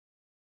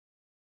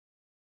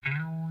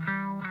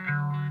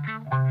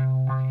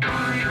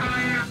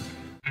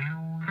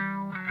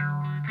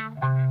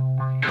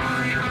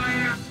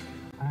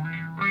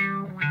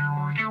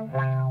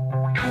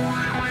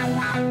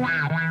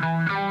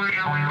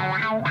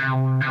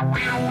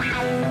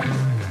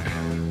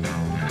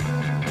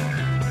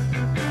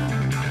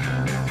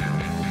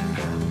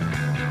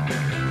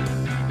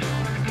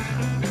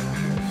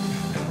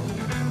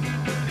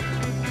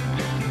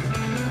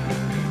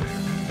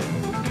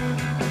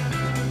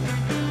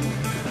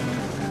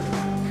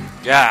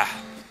Yeah,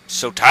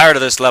 so tired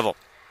of this level.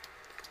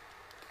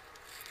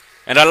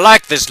 And I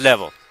like this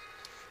level,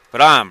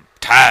 but I'm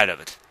tired of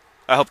it.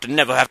 I hope to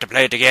never have to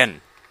play it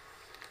again.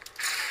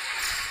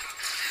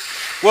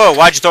 Whoa,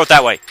 why'd you throw it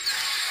that way?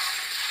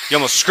 You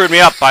almost screwed me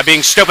up by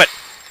being stupid.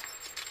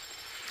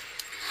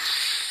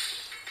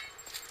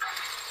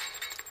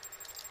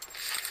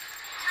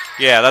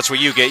 Yeah, that's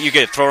what you get. You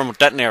get thrown with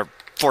detonator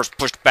force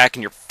pushed back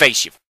in your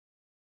face, you...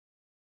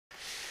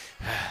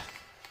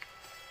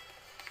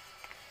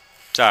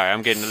 Sorry,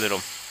 I'm getting a little...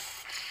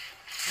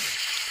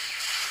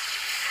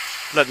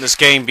 letting this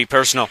game be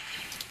personal.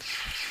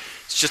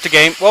 It's just a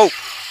game. Whoa!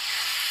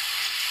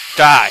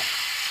 Die.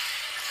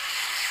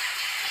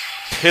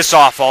 Piss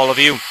off, all of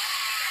you.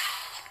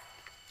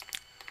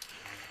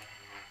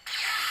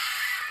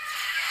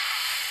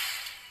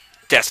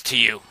 Death to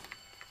you.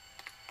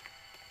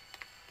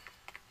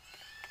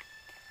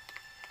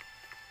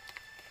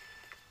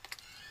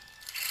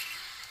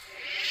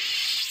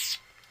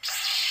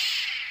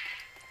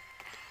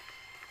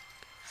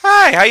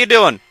 Hi, how you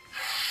doing?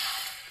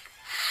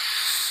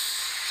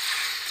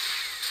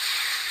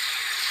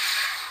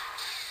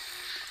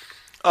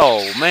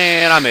 Oh,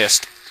 man, I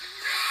missed.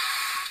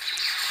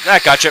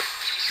 That got you.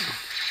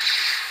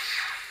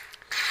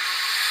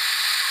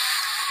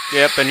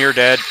 Yep, and you're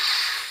dead.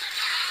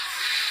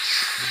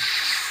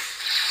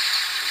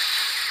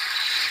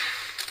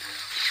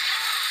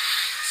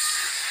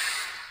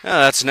 Oh,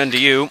 that's an end to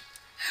you.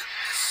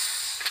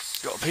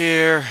 Go up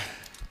here.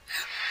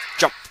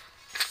 Jump.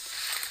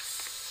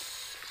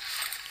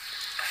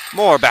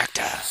 More back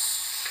to...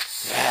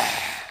 yeah.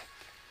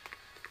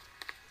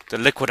 The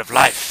liquid of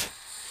life.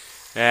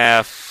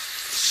 Yeah,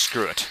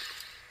 screw it.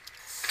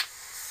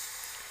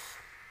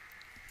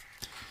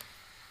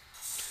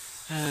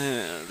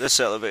 This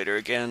elevator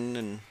again,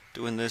 and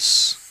doing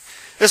this.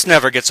 This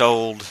never gets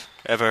old,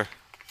 ever.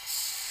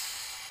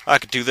 I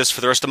could do this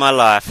for the rest of my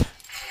life.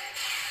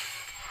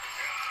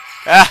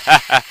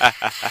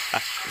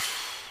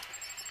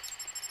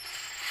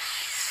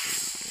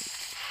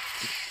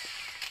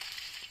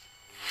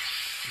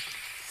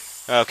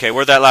 Okay,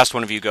 where'd that last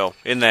one of you go?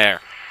 In there.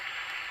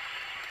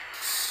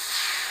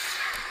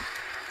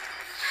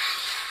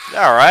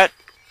 Alright.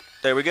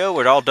 There we go.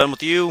 We're all done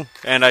with you.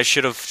 And I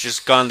should have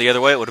just gone the other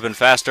way. It would have been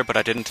faster, but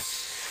I didn't.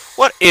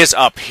 What is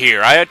up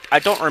here? I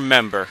don't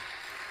remember.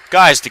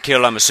 Guys to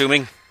kill, I'm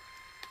assuming.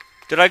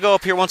 Did I go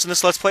up here once in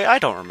this Let's Play? I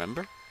don't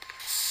remember.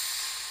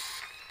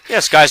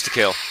 Yes, guys to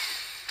kill.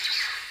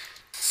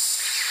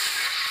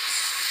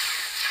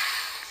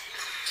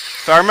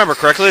 If I remember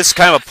correctly, this is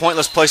kind of a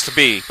pointless place to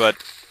be, but...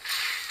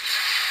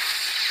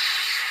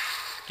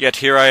 yet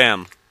here I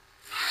am.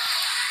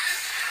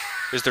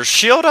 Is there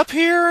shield up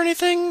here or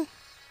anything?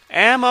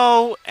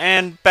 Ammo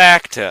and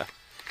back to...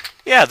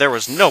 yeah, there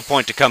was no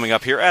point to coming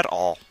up here at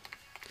all.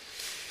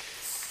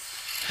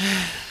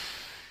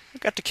 I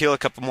got to kill a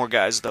couple more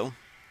guys, though.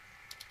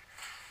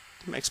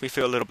 It makes me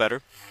feel a little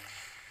better.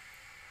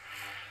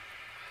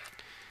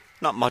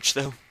 Not much,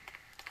 though.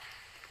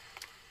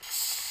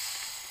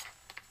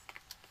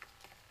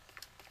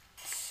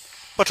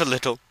 But a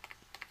little.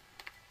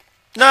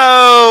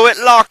 No,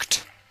 it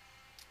locked!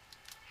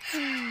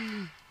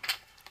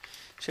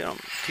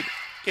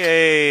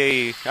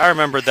 Yay! I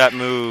remembered that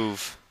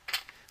move.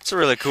 It's a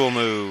really cool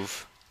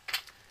move.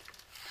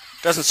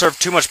 Doesn't serve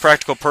too much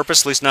practical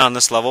purpose, at least not on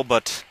this level,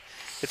 but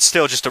it's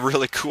still just a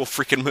really cool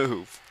freaking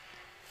move.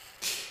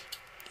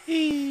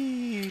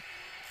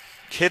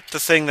 Hit the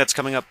thing that's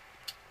coming up.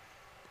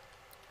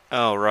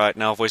 Oh, right.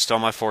 Now I've wasted all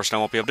my force and I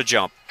won't be able to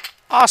jump.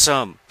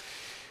 Awesome!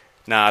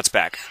 Nah, it's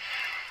back.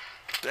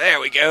 There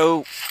we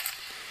go.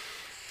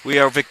 We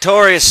are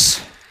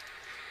victorious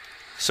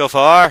so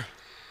far.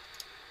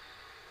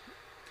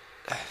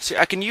 See,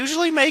 I can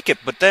usually make it,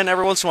 but then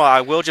every once in a while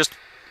I will just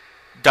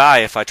die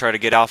if I try to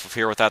get off of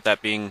here without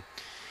that being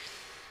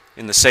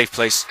in the safe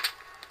place.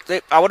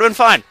 I would have been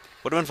fine.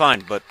 Would have been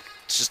fine, but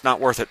it's just not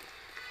worth it.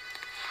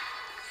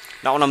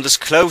 Not when I'm this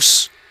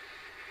close.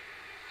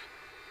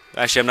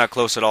 Actually, I'm not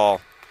close at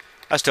all.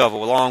 I still have a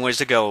long ways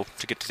to go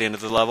to get to the end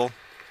of the level.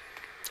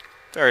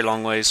 Very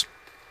long ways.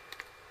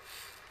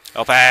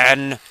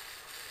 Open!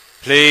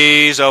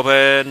 Please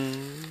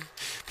open!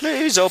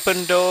 Please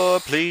open door,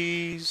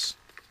 please!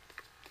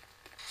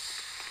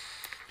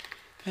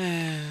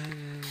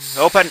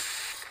 Open!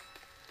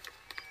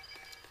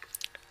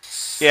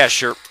 Yeah,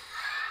 sure.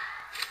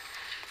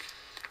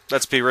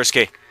 Let's be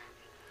risky.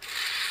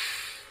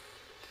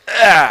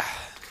 Ah!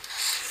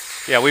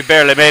 Yeah, we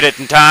barely made it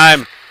in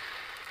time.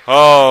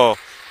 Oh,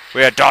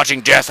 we are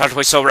dodging death, aren't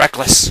we so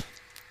reckless?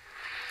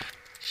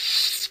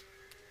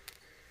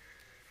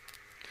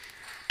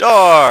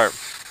 Door!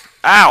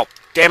 Ow!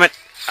 Damn it!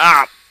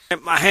 Ah!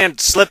 My hand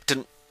slipped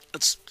and...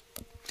 let's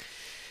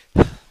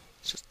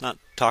just not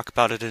talk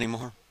about it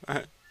anymore.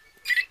 Alright.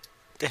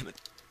 Damn it.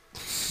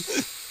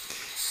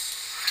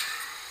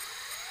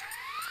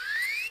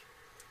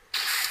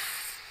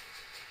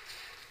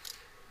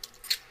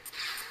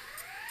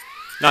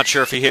 Not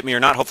sure if he hit me or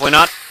not. Hopefully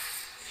not.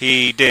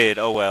 He did.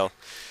 Oh well.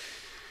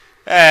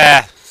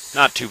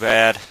 Not too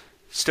bad.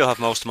 Still have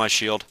most of my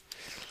shield.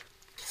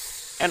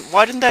 And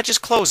why didn't that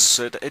just close?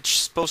 It's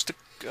supposed to...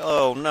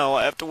 Oh, no,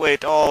 I have to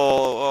wait.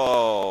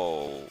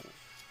 Oh.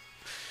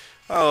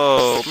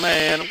 Oh,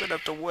 man, I'm gonna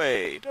have to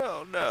wait.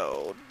 Oh,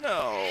 no.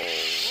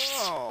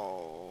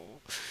 Oh.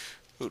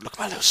 Ooh, look at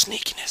my little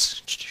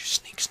sneakiness.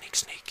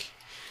 Sneak.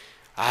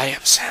 I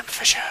am Sam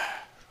Fisher.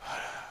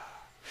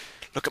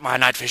 Look at my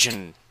night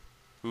vision.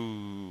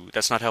 Ooh,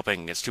 that's not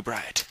helping. It's too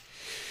bright.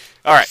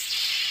 Alright.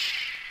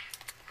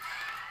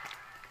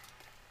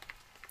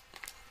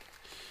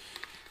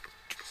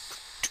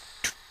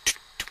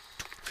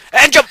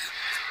 And jump!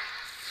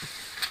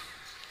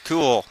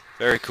 Cool.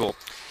 Very cool.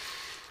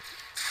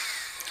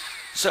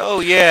 So,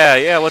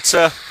 yeah, what's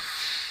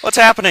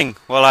happening?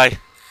 Well, I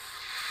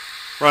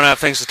run out of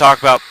things to talk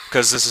about,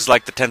 because this is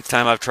like the 10th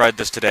time I've tried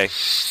this today.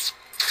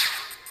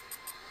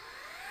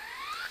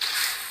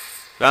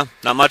 Well,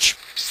 not much.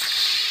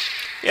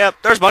 Yeah,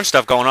 there's a bunch of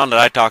stuff going on that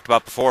I talked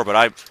about before,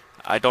 but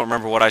I don't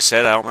remember what I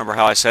said. I don't remember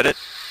how I said it.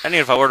 And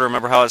even if I were to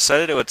remember how I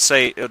said it, it would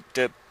say...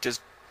 It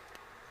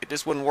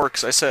just wouldn't work,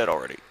 because I said it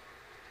already.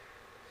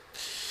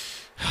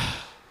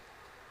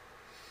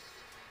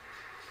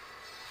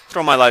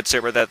 Throw my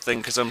lightsaber at that thing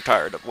because I'm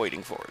tired of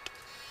waiting for it.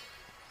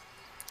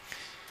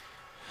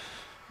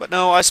 But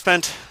no, I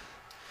spent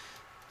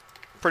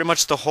pretty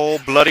much the whole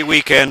bloody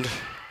weekend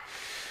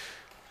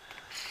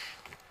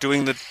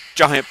doing the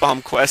giant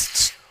bomb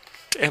quests.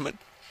 Damn it.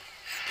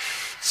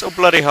 So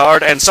bloody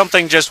hard, and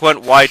something just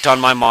went white on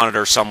my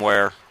monitor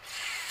somewhere.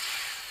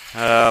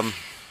 Well,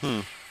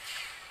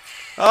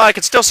 I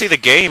can still see the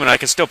game, and I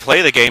can still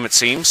play the game, it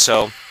seems,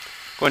 so I'm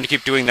going to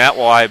keep doing that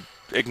while I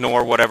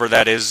ignore whatever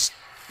that is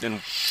and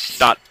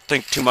not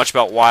think too much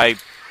about why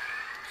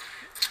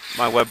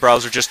my web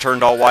browser just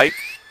turned all white.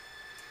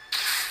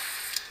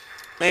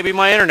 Maybe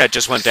my internet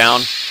just went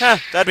down.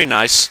 That'd be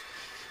nice.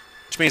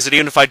 Which means that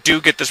even if I do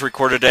get this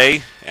recorded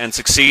today and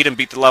succeed and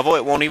beat the level,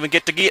 it won't even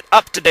get to get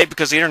up today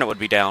because the internet would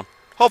be down.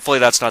 Hopefully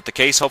that's not the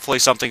case. Hopefully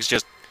something's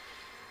just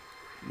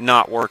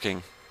not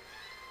working.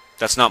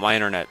 That's not my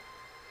internet.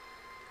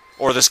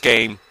 Or this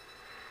game.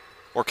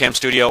 Or Cam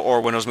Studio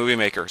or Windows Movie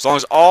Maker. As long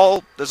as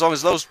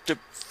those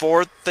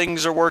 4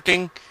 things are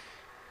working,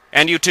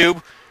 and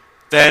YouTube,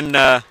 then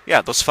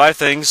yeah, those 5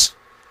 things,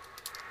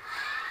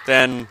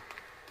 then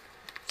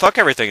fuck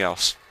everything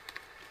else.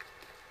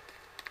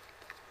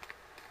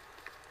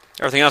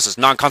 Everything else is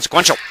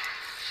non-consequential.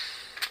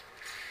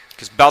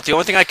 Because about the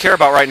only thing I care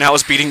about right now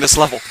is beating this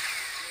level.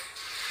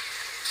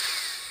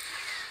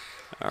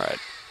 Alright.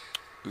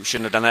 Ooh,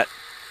 shouldn't have done that.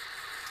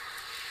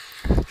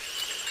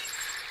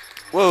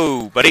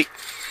 Whoa, buddy.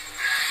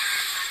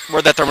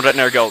 Where'd that thermal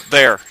detonator go?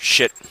 There.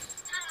 Shit.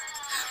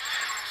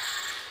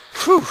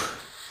 Whew.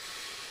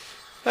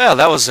 Well,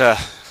 that was a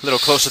little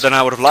closer than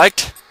I would have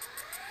liked.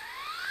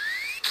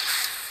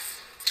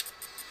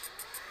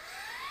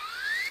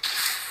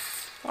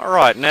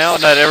 Alright, now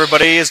that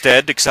everybody is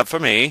dead except for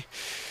me,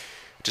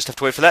 just have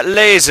to wait for that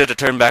laser to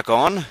turn back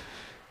on.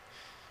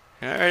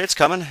 Alright, it's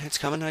coming. It's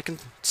coming. I can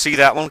see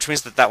that one, which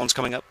means that one's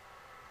coming up.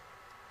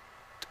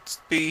 Let's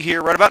be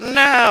here right about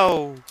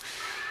now.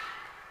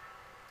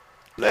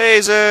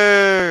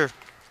 Laser!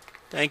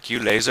 Thank you,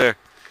 laser.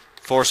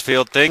 Force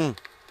field thing.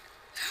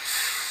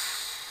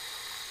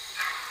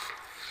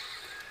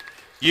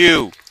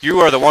 You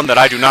are the one that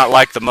I do not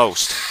like the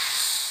most.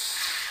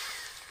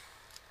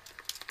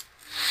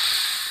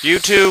 You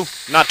two,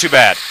 not too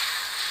bad.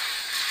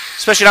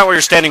 Especially not where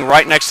you're standing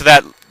right next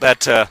to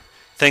that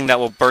thing that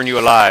will burn you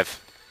alive.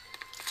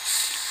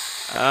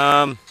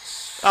 Oh,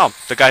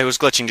 the guy who was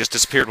glitching just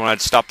disappeared when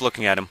I'd stopped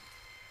looking at him.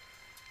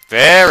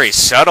 Very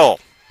subtle,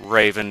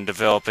 Raven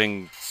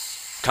developing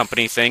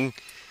company thing.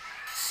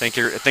 I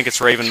think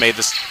it's Raven made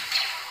this.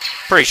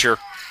 Pretty sure.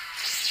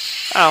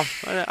 Oh,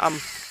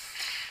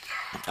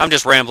 I'm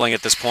just rambling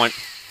at this point.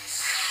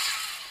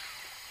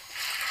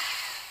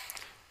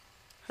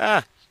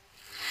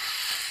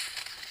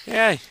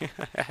 Yeah,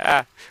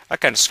 I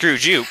kind of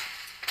screwed you.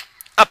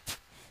 Up,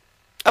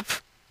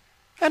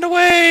 and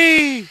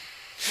away!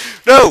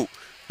 No!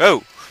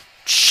 Oh,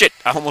 shit,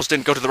 I almost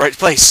didn't go to the right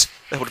place.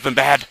 That would have been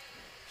bad.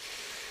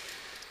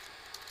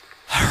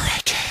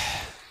 Alright.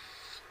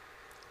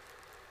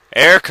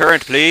 Air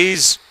current,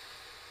 please.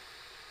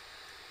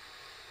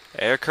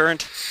 Air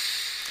current.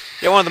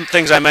 Yeah, one of the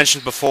things I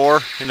mentioned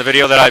before in the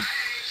video that I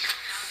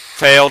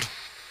failed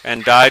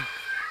and died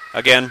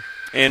again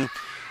in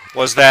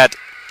was that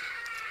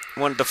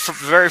when the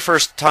very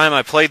first time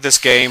I played this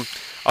game,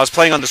 I was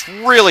playing on this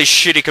really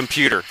shitty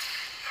computer.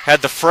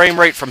 Had the frame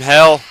rate from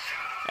hell,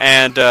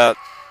 and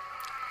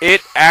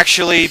it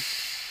actually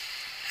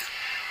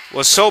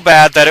was so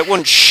bad that it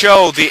wouldn't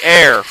show the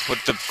air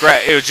with the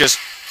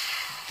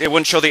it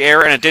wouldn't show the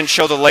air, and it didn't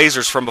show the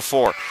lasers from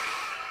before.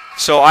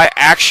 So I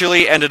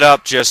actually ended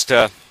up just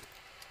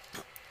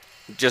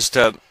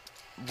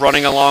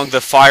running along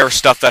the fire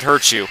stuff that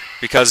hurts you,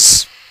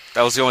 because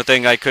that was the only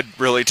thing I could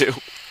really do.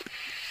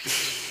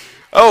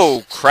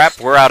 Oh, crap,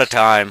 we're out of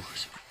time.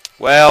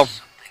 Well,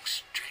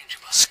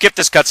 skip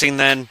this cutscene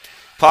then,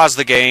 pause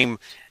the game,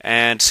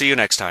 and see you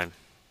next time.